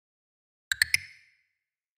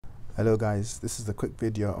Hello guys, this is a quick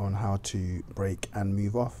video on how to brake and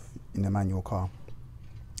move off in a manual car.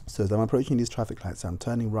 So as I'm approaching these traffic lights, I'm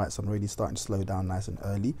turning right, so I'm really starting to slow down nice and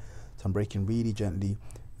early. So I'm braking really gently.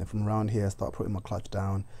 Then from around here I start putting my clutch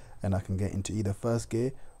down and I can get into either first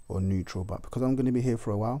gear or neutral. But because I'm going to be here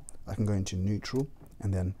for a while, I can go into neutral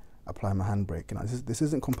and then apply my handbrake. And this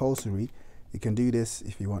isn't compulsory. You can do this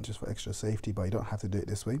if you want, just for extra safety, but you don't have to do it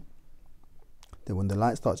this way. Then when the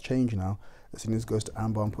light starts changing now, as soon as it goes to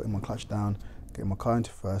amber, I'm putting my clutch down, getting my car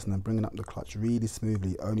into first, and then bringing up the clutch really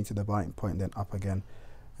smoothly, only to the biting point, then up again.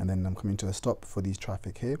 And then I'm coming to a stop for these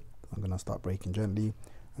traffic here. I'm going to start braking gently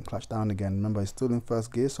and clutch down again. Remember, it's still in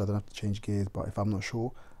first gear, so I don't have to change gears, but if I'm not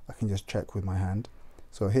sure, I can just check with my hand.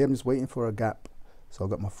 So here I'm just waiting for a gap. So I've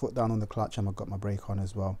got my foot down on the clutch and I've got my brake on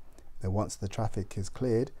as well. Then once the traffic is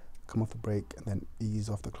cleared, come off the brake and then ease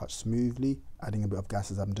off the clutch smoothly, adding a bit of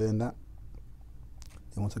gas as I'm doing that.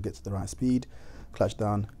 Then once I get to the right speed, clutch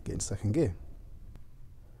down, get into second gear.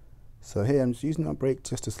 So here I'm just using my brake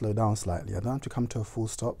just to slow down slightly. I don't have to come to a full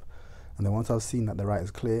stop. And then once I've seen that the right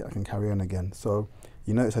is clear, I can carry on again. So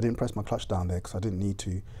you notice I didn't press my clutch down there because I didn't need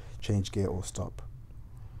to change gear or stop.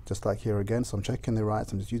 Just like here again, so I'm checking the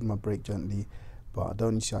rights, I'm just using my brake gently, but I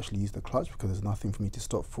don't need to actually use the clutch because there's nothing for me to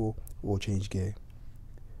stop for or change gear.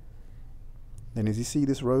 Then as you see,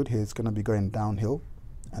 this road here is going to be going downhill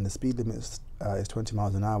and the speed limit is 20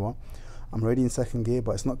 miles an hour. I'm already in second gear,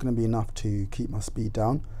 but it's not going to be enough to keep my speed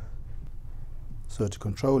down. So to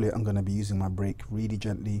control it, I'm going to be using my brake really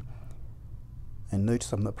gently. And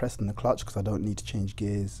notice I'm not pressing the clutch because I don't need to change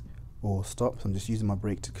gears or stop. So I'm just using my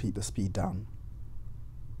brake to keep the speed down.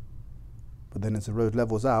 But then as the road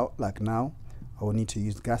levels out, like now, I will need to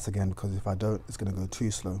use gas again because if I don't, it's going to go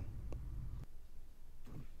too slow.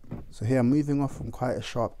 So here I'm moving off from quite a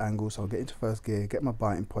sharp angle, so I'll get into first gear, get my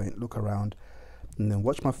biting point, look around, and then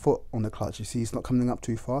watch my foot on the clutch. You see it's not coming up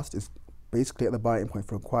too fast, it's basically at the biting point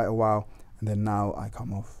for quite a while, and then now I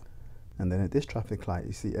come off. And then at this traffic light,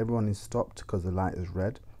 you see everyone is stopped because the light is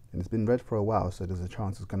red, and it's been red for a while, so there's a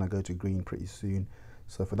chance it's going to go to green pretty soon.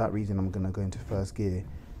 So for that reason, I'm going to go into first gear,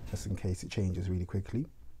 just in case it changes really quickly,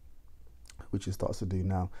 which it starts to do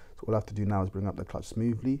now. So all I have to do now is bring up the clutch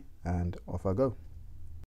smoothly, and off I go.